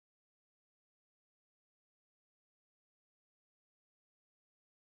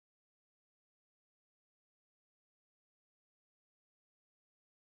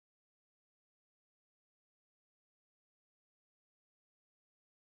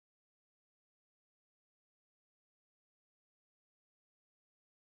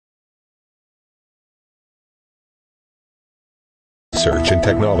research and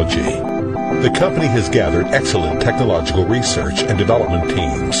technology. The company has gathered excellent technological research and development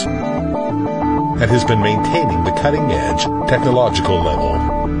teams and has been maintaining the cutting-edge technological level.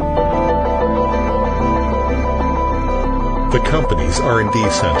 The company's R&D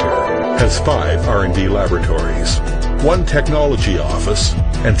center has 5 R&D laboratories, 1 technology office,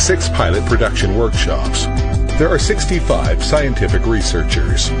 and 6 pilot production workshops. There are 65 scientific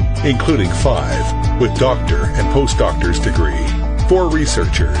researchers, including 5 with doctor and postdoctor's degree, 4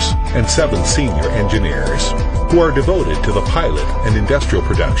 researchers, and 7 senior engineers who are devoted to the pilot and industrial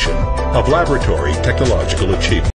production of laboratory technological achievements.